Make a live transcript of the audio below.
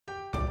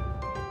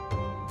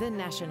The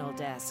National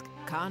Desk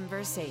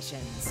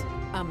Conversations.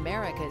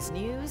 America's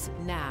News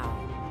Now.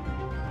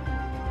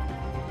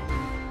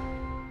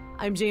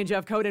 I'm Jan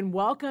Jeff Coden.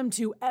 Welcome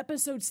to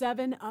episode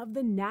 7 of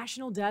the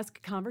National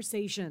Desk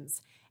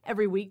Conversations.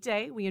 Every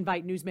weekday, we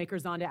invite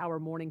newsmakers onto our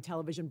morning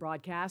television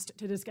broadcast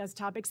to discuss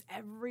topics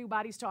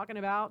everybody's talking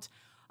about.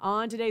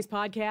 On today's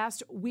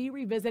podcast, we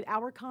revisit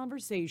our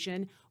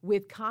conversation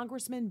with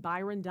Congressman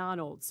Byron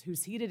Donalds,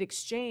 whose heated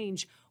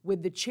exchange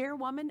with the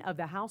chairwoman of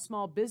the House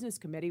Small Business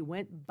Committee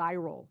went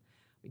viral.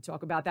 We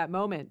talk about that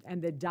moment and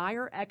the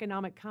dire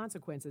economic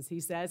consequences, he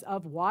says,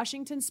 of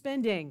Washington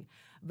spending.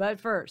 But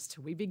first,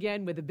 we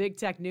begin with the big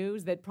tech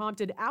news that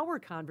prompted our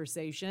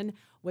conversation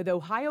with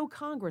Ohio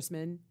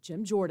Congressman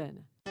Jim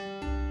Jordan.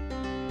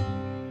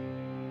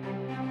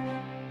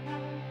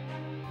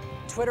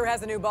 Twitter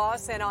has a new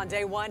boss, and on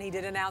day one, he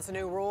did announce a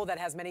new rule that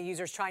has many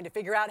users trying to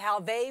figure out how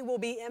they will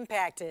be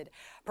impacted.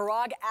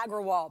 Parag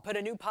Agrawal put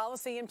a new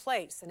policy in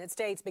place, and it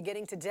states,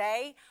 beginning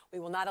today, we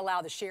will not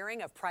allow the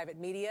sharing of private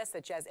media,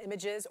 such as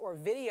images or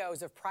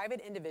videos of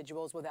private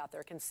individuals without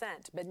their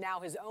consent. But now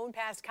his own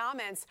past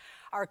comments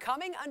are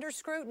coming under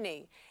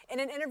scrutiny.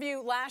 In an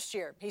interview last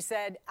year, he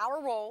said,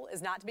 our role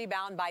is not to be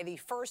bound by the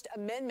First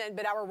Amendment,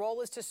 but our role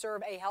is to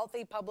serve a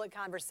healthy public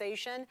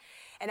conversation,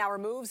 and our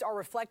moves are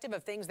reflective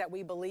of things that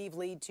we believe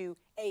lead to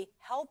a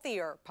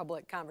healthier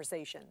public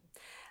conversation.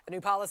 The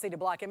new policy to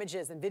block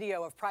images and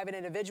video of private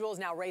individuals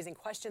now raising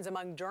questions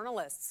among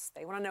journalists.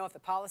 They want to know if the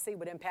policy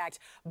would impact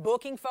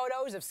booking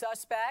photos of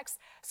suspects,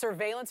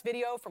 surveillance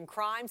video from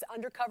crimes,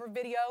 undercover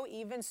video,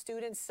 even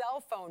student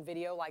cell phone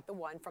video like the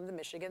one from the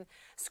Michigan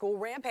school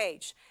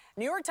rampage.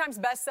 New York Times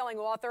bestselling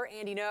author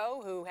Andy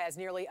Ngo, who has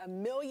nearly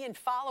 1 million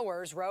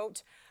followers,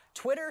 wrote,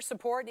 Twitter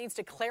support needs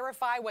to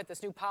clarify what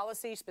this new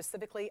policy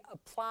specifically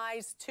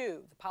applies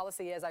to. The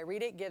policy, as I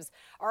read it, gives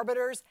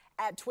arbiters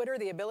at Twitter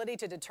the ability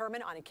to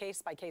determine on a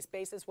case-by-case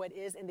basis what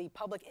is in the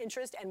public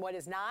interest and what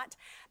is not.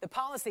 The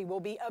policy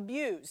will be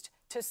abused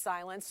to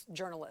silence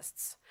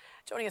journalists.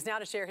 Joining us now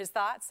to share his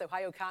thoughts,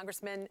 Ohio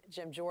Congressman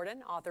Jim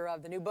Jordan, author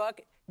of the new book,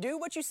 Do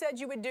What You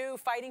Said You Would Do,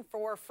 Fighting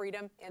for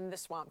Freedom in the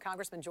Swamp.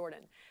 Congressman Jordan,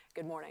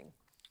 good morning.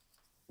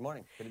 Good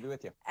morning. Good to be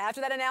with you.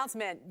 After that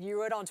announcement, you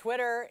wrote on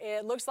Twitter,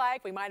 it looks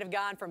like we might have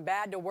gone from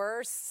bad to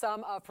worse.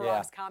 Some of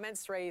Parag's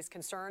comments raised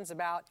concerns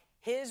about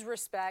his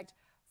respect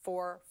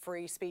for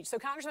free speech. So,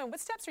 Congressman, what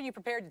steps are you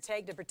prepared to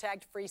take to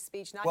protect free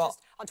speech, not just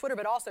on Twitter,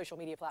 but all social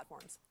media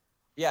platforms?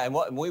 Yeah, and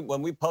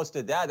when we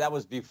posted that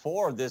was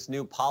before this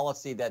new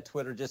policy that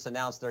Twitter just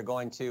announced they're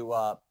going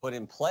to put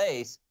in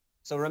place.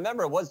 So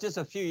remember, it was just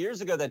a few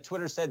years ago that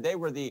Twitter said they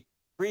were the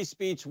free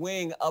speech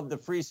wing of the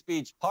free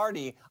speech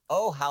party.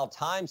 Oh, how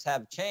times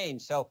have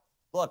changed. So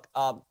look,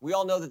 we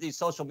all know that these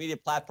social media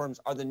platforms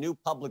are the new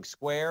public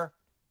square.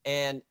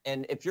 And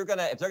if they're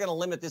gonna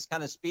limit this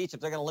kind of speech,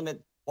 if they're gonna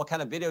limit what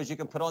kind of videos you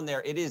can put on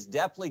there, it is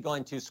definitely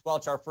going to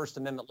squelch our First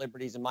Amendment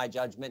liberties, in my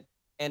judgment.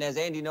 And as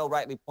Andy Ngo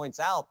rightly points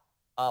out,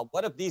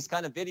 what if these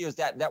kind of videos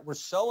that were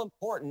so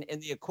important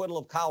in the acquittal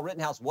of Kyle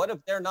Rittenhouse, what if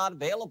they're not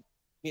available?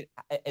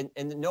 I mean,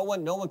 and no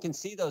one can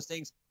see those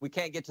things. We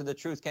can't get to the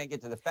truth, can't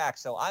get to the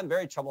facts. So I'm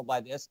very troubled by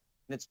this.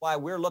 And it's why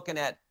we're looking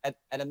at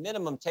a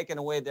minimum taking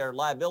away their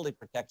liability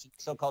protection,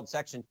 so-called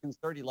Section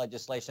 230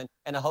 legislation,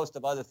 and a host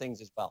of other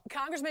things as well.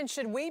 Congressman,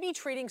 should we be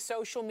treating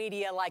social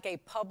media like a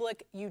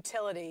public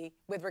utility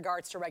with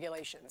regards to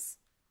regulations?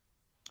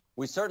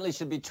 We certainly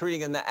should be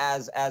treating them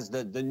as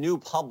the new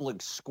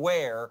public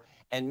square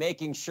and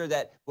making sure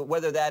that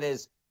whether that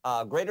is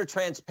greater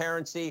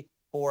transparency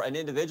for an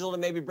individual to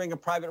maybe bring a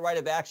private right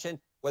of action,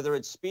 whether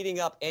it's speeding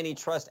up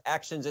antitrust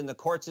actions in the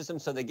court system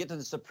so they get to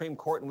the Supreme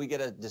Court and we get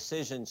a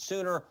decision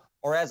sooner,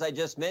 or as I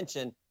just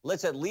mentioned,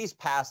 let's at least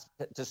pass,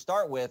 to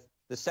start with,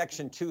 the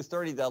Section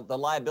 230, the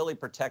liability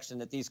protection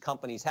that these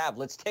companies have.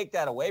 Let's take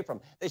that away from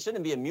them. They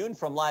shouldn't be immune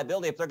from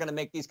liability if they're going to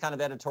make these kind of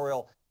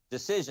editorial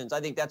decisions.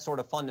 I think that's sort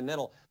of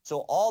fundamental. So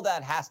all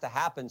that has to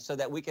happen so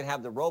that we can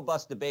have the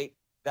robust debate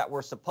that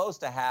we're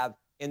supposed to have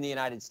in the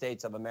United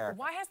States of America.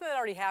 Why hasn't that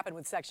already happened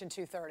with Section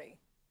 230?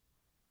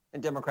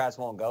 And Democrats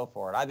won't go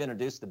for it. I've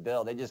introduced the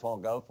bill. They just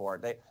won't go for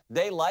it.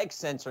 They like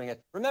censoring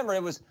it. Remember,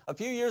 it was a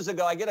few years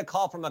ago, I get a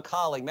call from a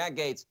colleague, Matt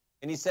Gaetz,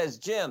 and he says,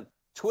 Jim,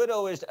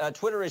 Twitter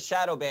is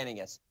shadow banning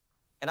us.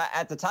 And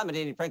at the time, I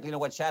didn't frankly know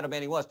what shadow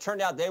banning was.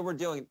 Turned out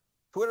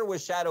Twitter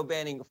was shadow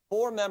banning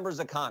 4 members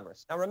of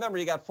Congress. Now, remember,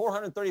 you got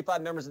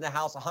 435 members in the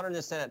House, 100 in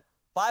the Senate,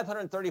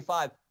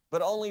 535,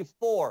 but only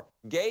 4,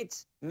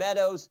 Gaetz,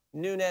 Meadows,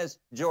 Nunes,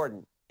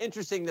 Jordan.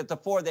 Interesting that the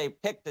 4 they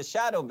picked the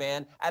shadow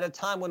ban at a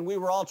time when we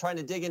were all trying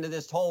to dig into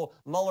this whole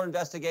Mueller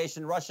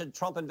investigation,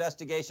 Russia-Trump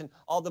investigation,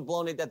 all the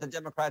baloney that the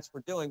Democrats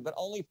were doing, but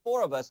only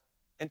 4 of us.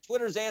 And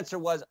Twitter's answer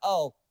was,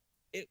 oh,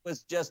 it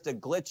was just a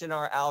glitch in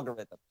our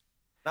algorithm.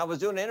 And I was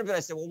doing an interview and I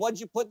said, well, what'd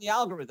you put in the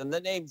algorithm?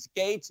 The names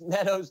Gaetz,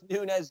 Meadows,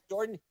 Nunes,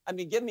 Jordan. I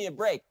mean, give me a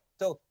break.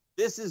 So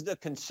this is the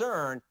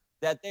concern,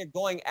 that they're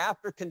going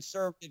after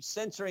conservatives,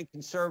 censoring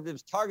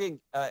conservatives, targeting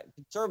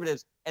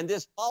conservatives. And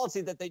this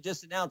policy that they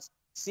just announced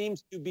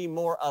seems to be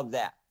more of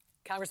that.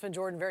 Congressman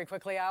Jordan, very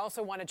quickly, I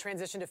also want to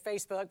transition to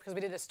Facebook because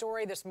we did a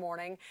story this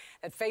morning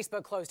that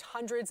Facebook closed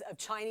hundreds of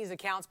Chinese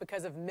accounts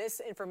because of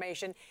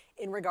misinformation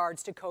in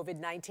regards to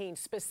COVID-19,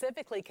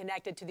 specifically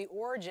connected to the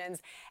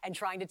origins and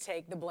trying to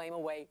take the blame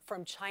away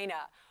from China.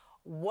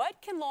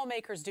 What can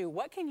lawmakers do?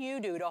 What can you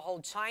do to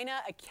hold China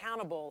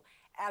accountable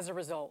as a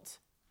result?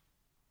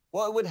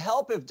 Well, it would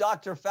help if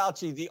Dr.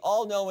 Fauci, the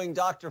all-knowing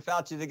Dr.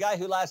 Fauci, the guy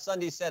who last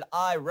Sunday said,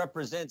 I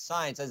represent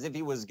science, as if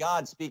he was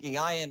God speaking,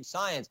 I am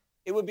science.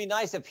 It would be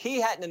nice if he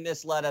hadn't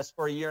misled us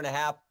for a year and a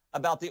half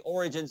about the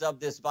origins of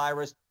this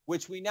virus,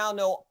 which we now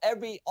know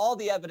all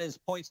the evidence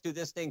points to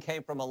this thing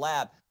came from a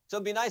lab. So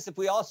it'd be nice if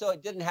we also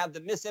didn't have the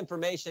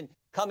misinformation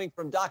coming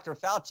from Dr.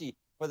 Fauci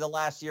for the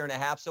last year and a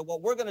half. So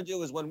what we're going to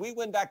do is when we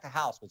win back the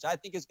House, which I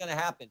think is going to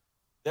happen,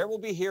 there will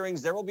be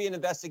hearings, there will be an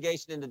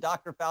investigation into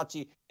Dr.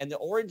 Fauci and the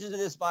origins of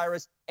this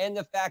virus and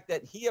the fact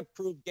that he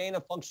approved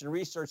gain-of-function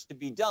research to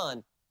be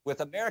done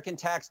with American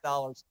tax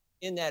dollars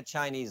in that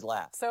Chinese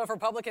lab. So if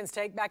Republicans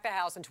take back the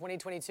House in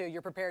 2022,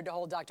 you're prepared to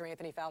hold Dr.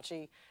 Anthony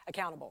Fauci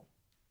accountable?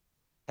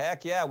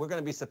 Heck yeah, we're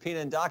going to be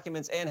subpoenaing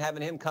documents and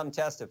having him come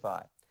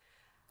testify.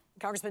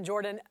 Congressman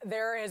Jordan,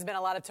 there has been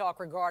a lot of talk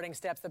regarding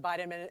steps the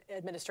Biden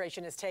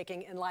administration is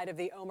taking in light of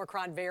the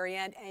Omicron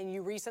variant, and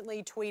you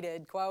recently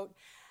tweeted, quote,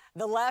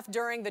 the left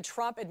during the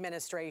Trump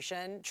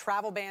administration,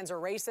 travel bans are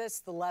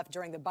racist. The left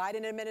during the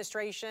Biden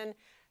administration,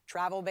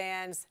 travel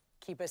bans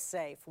keep us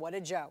safe. What a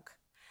joke.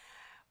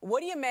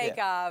 What do you make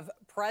of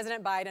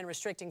President Biden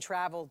restricting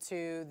travel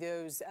to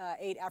those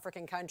 8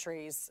 African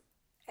countries?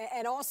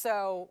 And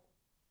also,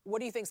 what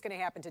do you think is going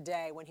to happen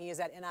today when he is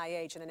at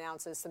NIH and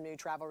announces some new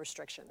travel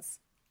restrictions?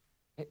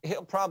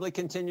 He'll probably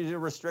continue to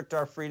restrict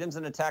our freedoms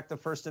and attack the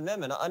First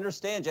Amendment.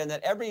 Understand, Jen,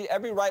 that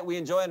every right we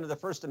enjoy under the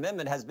First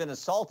Amendment has been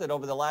assaulted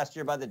over the last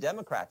year by the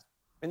Democrats.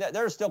 I mean,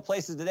 there are still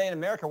places today in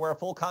America where a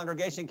full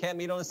congregation can't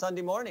meet on a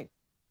Sunday morning.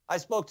 I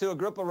spoke to a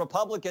group of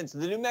Republicans,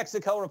 the New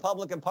Mexico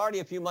Republican Party,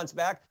 a few months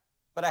back,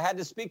 but I had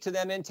to speak to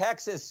them in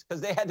Texas because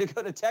they had to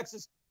go to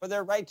Texas for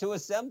their right to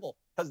assemble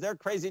because their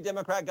crazy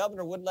Democrat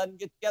governor wouldn't let them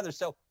get together.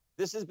 So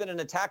this has been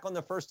an attack on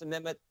the First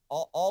Amendment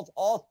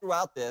all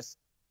throughout this.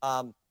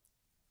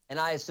 And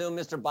I assume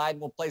Mr. Biden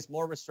will place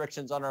more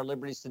restrictions on our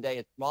liberties today.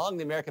 It's wrong.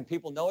 The American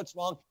people know it's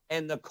wrong.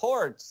 And the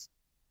courts,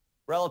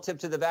 relative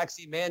to the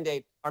vaccine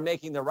mandate, are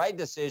making the right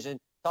decision,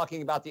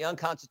 talking about the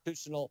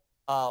unconstitutional,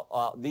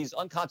 these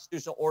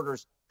unconstitutional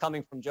orders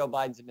coming from Joe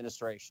Biden's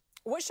administration.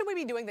 What should we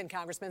be doing then,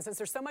 Congressman, since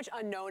there's so much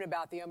unknown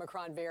about the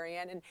Omicron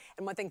variant? And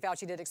one thing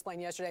Fauci did explain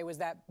yesterday was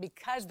that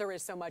because there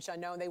is so much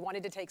unknown, they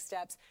wanted to take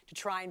steps to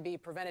try and be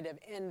preventative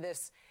in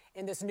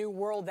this new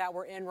world that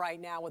we're in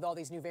right now with all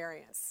these new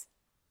variants.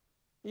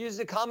 Use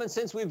the common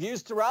sense we've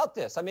used throughout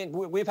this. I mean,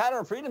 we've had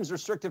our freedoms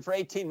restricted for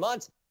 18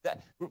 months.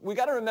 We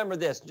got to remember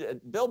this.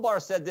 Bill Barr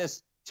said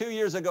this 2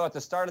 years ago at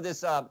the start of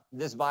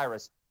this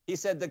virus. He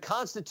said the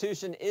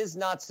Constitution is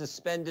not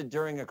suspended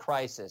during a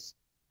crisis.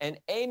 And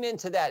amen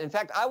to that. In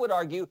fact, I would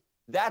argue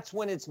that's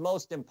when it's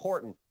most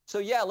important. So,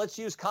 yeah, let's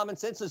use common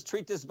sense. Let's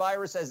treat this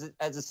virus as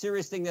a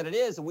serious thing that it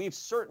is. And we've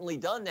certainly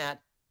done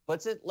that.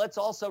 But let's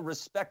also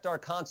respect our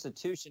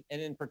Constitution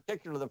and in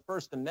particular the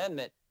First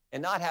Amendment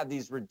and not have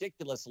these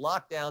ridiculous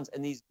lockdowns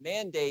and these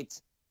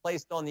mandates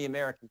placed on the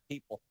American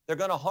people. They're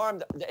going to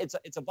harm. It's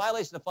a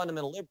violation of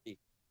fundamental liberty,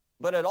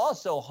 but it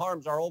also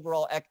harms our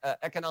overall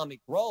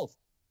economic growth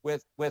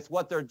with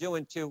what they're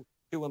doing to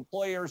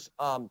employers.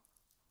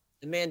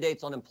 The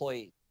mandates on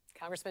employees.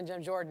 Congressman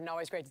Jim Jordan,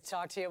 always great to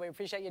talk to you. We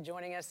appreciate you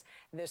joining us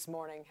this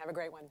morning. Have a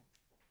great one.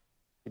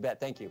 You bet.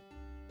 Thank you.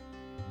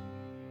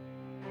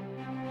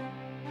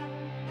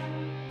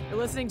 You're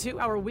listening to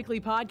our weekly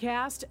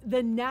podcast,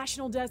 The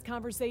National Desk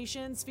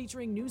Conversations,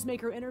 featuring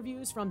newsmaker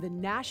interviews from the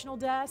National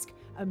Desk,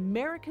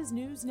 America's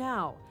News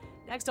Now.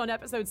 Next on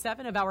episode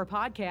 7 of our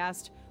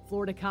podcast,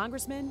 Florida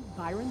Congressman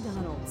Byron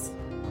Donalds.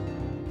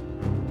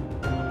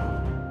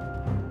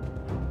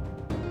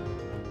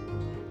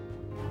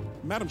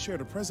 Madam Chair,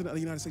 the President of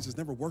the United States has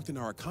never worked in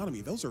our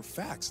economy. Those are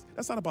facts.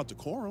 That's not about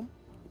decorum.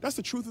 That's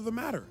the truth of the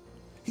matter.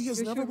 He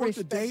has never worked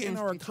a day in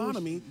our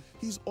economy.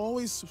 He's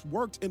always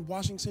worked in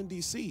Washington,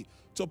 D.C.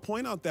 To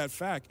point out that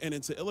fact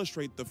and to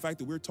illustrate the fact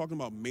that we're talking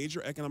about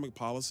major economic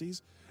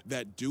policies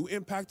that do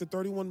impact the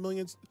 31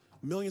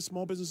 million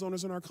small business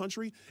owners in our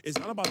country is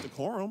not about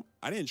decorum.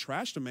 I didn't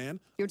trash the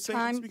man.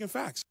 I'm speaking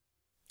facts.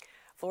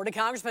 Florida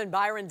Congressman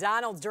Byron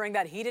Donalds during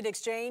that heated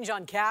exchange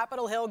on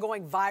Capitol Hill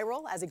going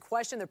viral as he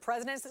questioned the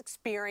president's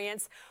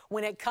experience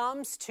when it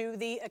comes to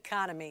the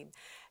economy.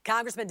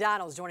 Congressman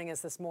Donalds joining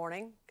us this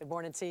morning. Good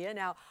morning to you.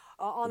 Now,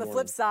 on the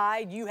flip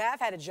side, you have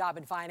had a job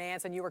in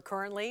finance and you are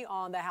currently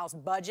on the House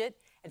Budget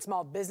and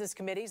Small Business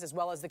Committees as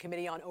well as the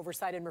Committee on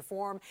Oversight and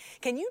Reform.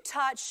 Can you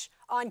touch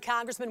on,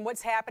 Congressman,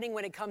 what's happening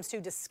when it comes to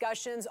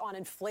discussions on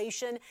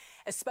inflation,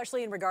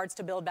 especially in regards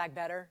to Build Back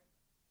Better?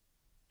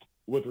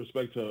 With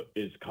respect to,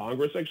 is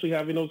Congress actually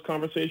having those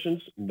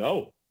conversations?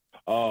 No.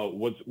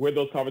 Where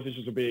those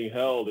conversations are being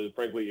held is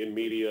frankly in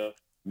media,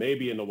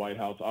 maybe in the White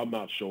House. I'm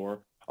not sure.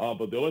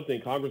 But the only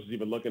thing Congress is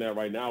even looking at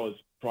right now is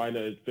trying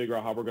to figure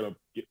out how we're going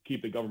to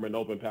keep the government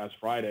open past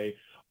Friday.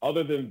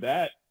 Other than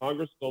that,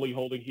 Congress is only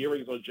holding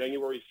hearings on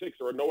January 6th.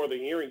 There are no other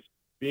hearings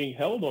being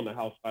held on the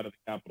House side of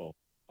the Capitol.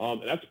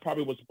 And that's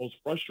probably what's most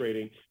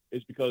frustrating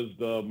is because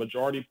the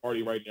majority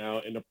party right now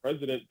and the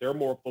president, they're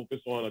more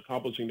focused on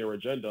accomplishing their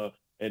agenda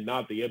and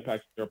not the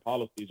impact of their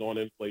policies on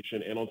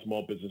inflation and on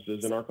small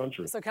businesses in our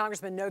country. So,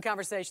 Congressman, no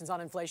conversations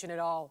on inflation at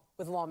all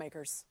with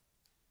lawmakers?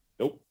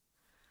 Nope,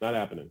 not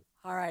happening.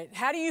 All right.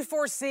 How do you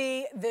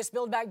foresee this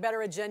Build Back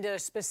Better agenda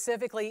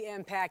specifically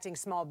impacting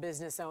small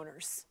business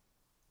owners?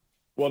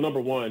 Well, number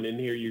one, in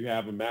here you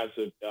have a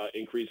massive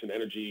increase in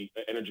energy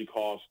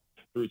costs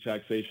through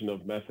taxation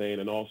of methane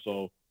and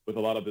also with a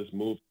lot of this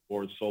move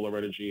towards solar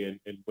energy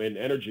and wind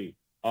energy.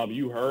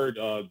 You heard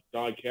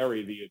John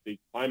Kerry, the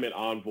climate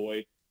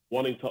envoy,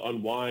 wanting to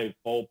unwind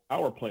coal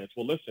power plants.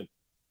 Well, listen,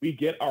 we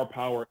get our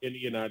power in the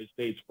United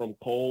States from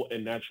coal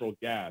and natural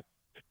gas.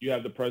 You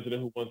have the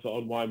president who wants to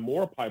unwind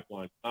more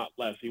pipelines, not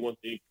less. He wants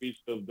to increase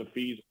the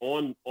fees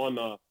on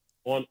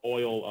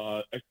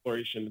oil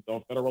exploration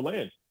on federal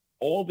lands.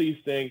 All these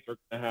things are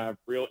going to have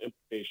real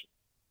implications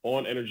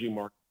on energy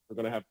markets. They're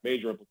going to have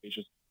major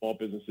implications for small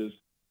businesses.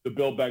 The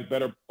Build Back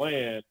Better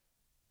plan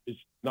is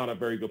not a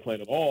very good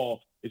plan at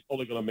all. It's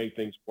only going to make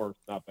things worse,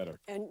 not better.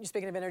 And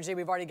speaking of energy,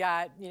 we've already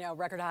got,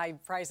 record high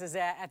prices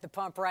at the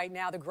pump right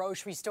now. The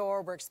grocery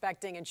store, we're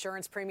expecting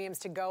insurance premiums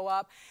to go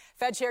up.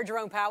 Fed Chair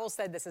Jerome Powell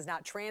said this is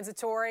not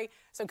transitory.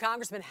 So,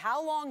 Congressman,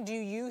 how long do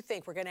you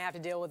think we're going to have to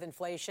deal with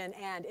inflation?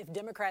 And if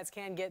Democrats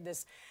can get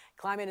this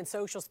climate and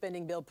social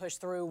spending bill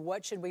pushed through,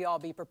 what should we all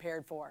be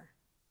prepared for?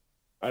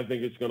 I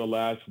think it's going to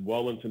last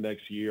well into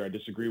next year. I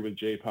disagree with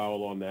Jay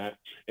Powell on that.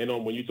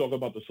 And when you talk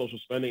about the social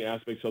spending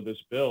aspects of this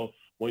bill,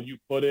 when you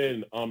put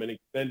in an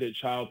extended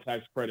child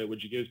tax credit,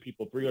 which gives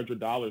people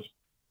 $300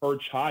 per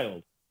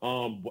child,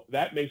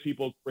 that makes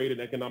people create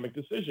an economic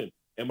decision.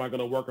 Am I going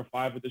to work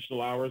 5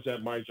 additional hours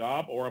at my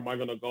job, or am I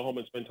going to go home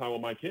and spend time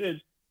with my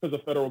kids because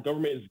the federal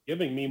government is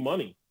giving me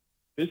money?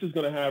 This is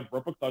going to have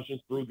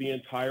repercussions through the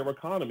entire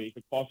economy. It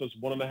could cost us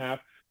 1.5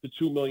 to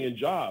 2 million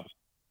jobs.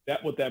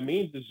 What that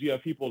means is you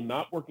have people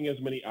not working as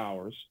many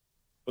hours,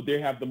 but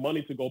they have the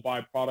money to go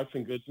buy products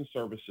and goods and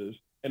services,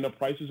 and the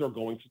prices are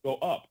going to go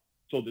up.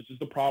 So this is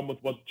the problem with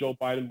what Joe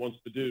Biden wants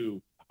to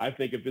do. I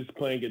think if this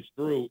plan gets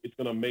through, it's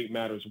going to make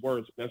matters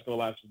worse. And that's going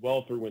to last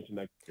well through into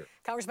next year.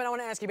 Congressman, I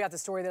want to ask you about the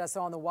story that I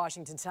saw in the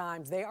Washington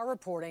Times. They are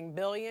reporting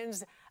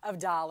billions of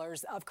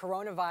dollars of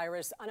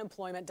coronavirus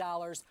unemployment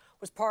dollars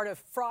was part of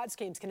fraud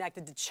schemes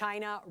connected to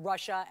China,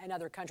 Russia, and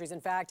other countries.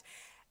 In fact,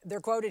 they're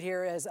quoted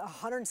here as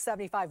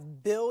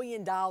 $175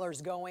 billion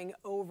going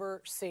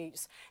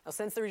overseas. Now,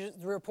 since the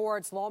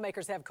reports,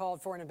 lawmakers have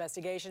called for an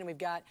investigation. We've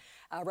got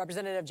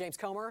Representative James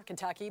Comer,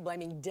 Kentucky,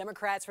 blaming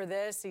Democrats for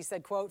this. He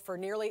said, quote, "For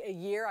nearly a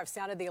year, I've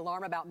sounded the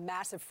alarm about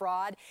massive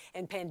fraud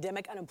and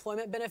pandemic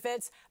unemployment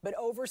benefits, but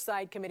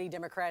Oversight Committee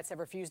Democrats have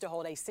refused to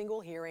hold a single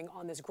hearing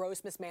on this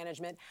gross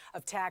mismanagement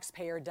of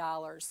taxpayer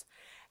dollars."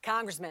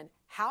 Congressman,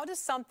 how does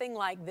something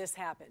like this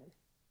happen?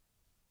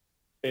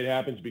 It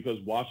happens because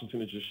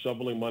Washington is just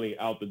shoveling money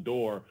out the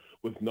door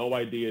with no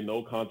idea,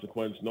 no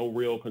consequence, no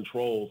real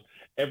controls.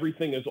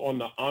 Everything is on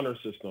the honor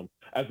system,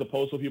 as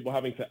opposed to people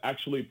having to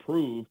actually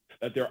prove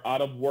that they're out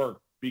of work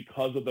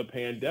because of the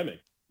pandemic.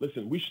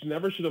 Listen, we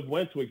never should have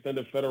went to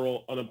extended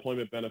federal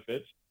unemployment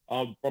benefits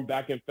from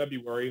back in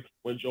February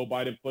when Joe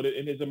Biden put it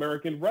in his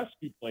American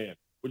Rescue Plan,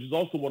 which is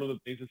also one of the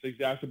things that's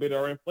exacerbated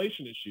our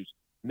inflation issues.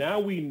 Now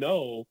we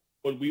know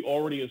what we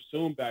already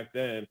assumed back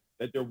then,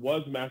 that there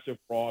was massive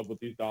fraud with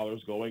these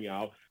dollars going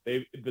out.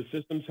 The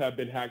systems have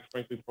been hacked,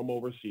 frankly, from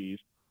overseas.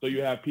 So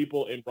you have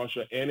people in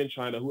Russia and in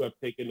China who have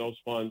taken those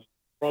funds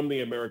from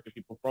the American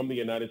people, from the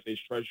United States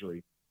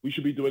Treasury. We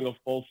should be doing a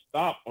full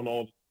stop on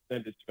all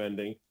extended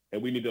spending,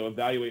 and we need to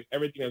evaluate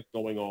everything that's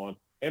going on.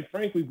 And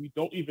frankly, we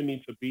don't even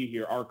need to be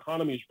here. Our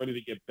economy is ready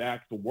to get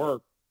back to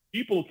work.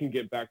 People can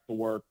get back to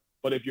work.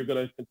 But if you're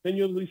going to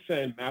continually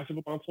send massive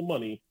amounts of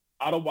money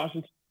out of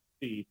Washington,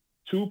 D.C.,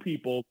 to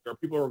people, there are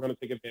people who are going to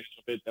take advantage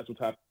of it. That's what's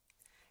happening.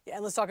 Yeah,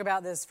 and let's talk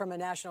about this from a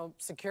national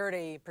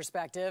security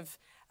perspective.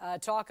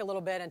 Talk a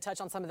little bit and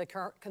touch on some of the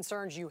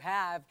concerns you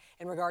have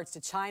in regards to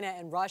China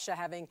and Russia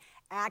having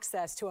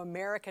access to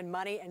American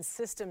money and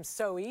systems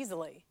so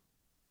easily.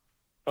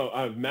 Oh,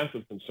 I have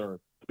massive concern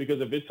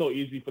because if it's so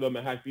easy for them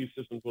to hack these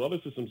systems, what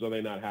other systems are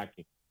they not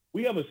hacking?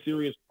 We have a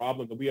serious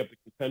problem that we have to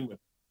contend with.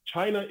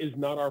 China is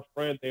not our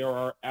friend. They are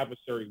our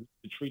adversary. We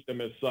have to treat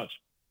them as such.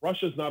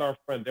 Russia is not our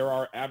friend. They're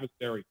our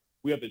adversary.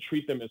 We have to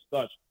treat them as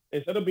such.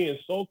 Instead of being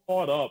so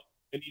caught up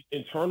in these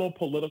internal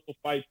political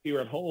fights here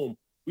at home,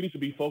 we need to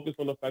be focused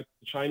on the fact that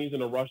the Chinese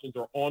and the Russians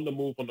are on the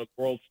move on the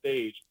world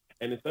stage.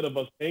 And instead of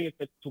us paying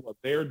attention to what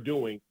they're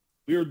doing,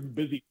 we're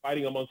busy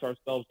fighting amongst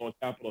ourselves on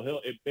Capitol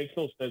Hill. It makes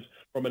no sense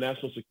from a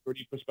national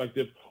security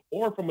perspective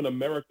or from an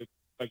American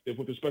perspective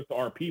with respect to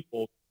our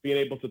people being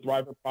able to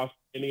thrive and prosper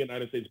in the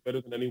United States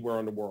better than anywhere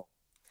in the world.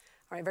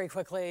 All right, very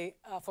quickly,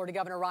 Florida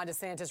Governor Ron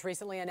DeSantis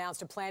recently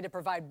announced a plan to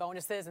provide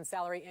bonuses and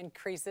salary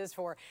increases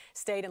for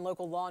state and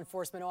local law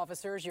enforcement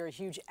officers. You're a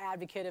huge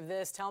advocate of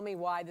this. Tell me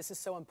why this is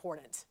so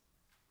important.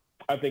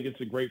 I think it's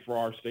great for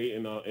our state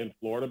in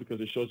Florida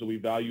because it shows that we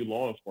value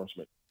law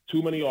enforcement.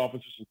 Too many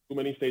officers in too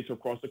many states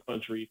across the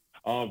country,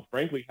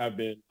 frankly, have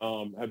been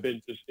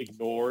just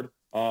ignored.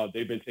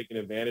 They've been taken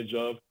advantage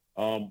of.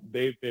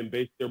 Their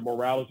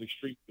morale is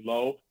extremely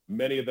low.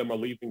 Many of them are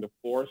leaving the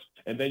force.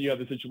 And then you have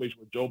the situation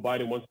where Joe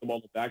Biden wants them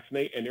all to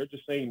vaccinate, and they're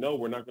just saying, no,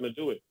 we're not going to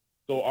do it.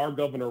 So our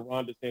governor,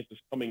 Ron DeSantis,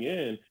 coming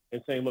in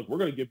and saying, look, we're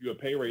going to give you a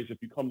pay raise if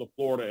you come to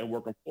Florida and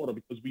work in Florida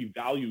because we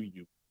value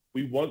you.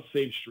 We want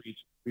safe streets.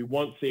 We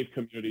want safe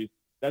communities.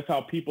 That's how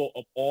people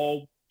of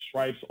all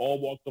stripes, all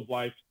walks of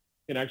life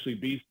can actually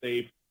be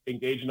safe,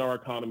 engage in our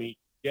economy,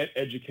 get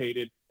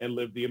educated, and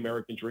live the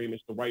American dream.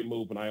 It's the right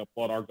move, and I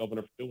applaud our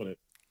governor for doing it.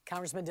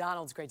 Congressman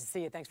Donald, it's great to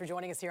see you. Thanks for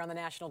joining us here on the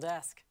National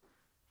Desk.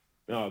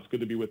 No, it's good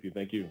to be with you.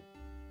 Thank you.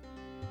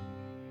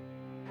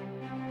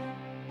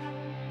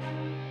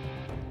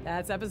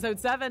 That's episode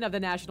 7 of the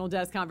National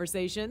Desk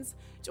Conversations.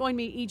 Join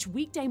me each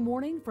weekday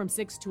morning from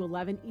 6 to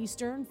 11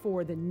 Eastern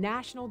for the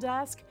National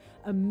Desk,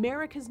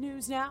 America's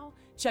News Now.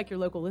 Check your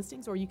local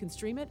listings, or you can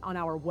stream it on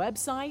our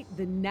website,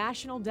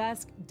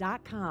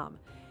 thenationaldesk.com.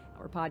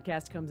 Our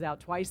podcast comes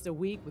out twice a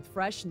week with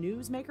fresh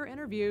newsmaker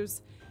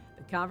interviews.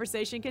 The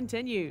conversation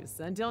continues.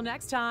 Until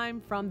next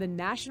time, from the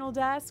National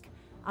Desk,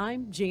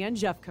 I'm Jan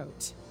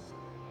Jeffcoat.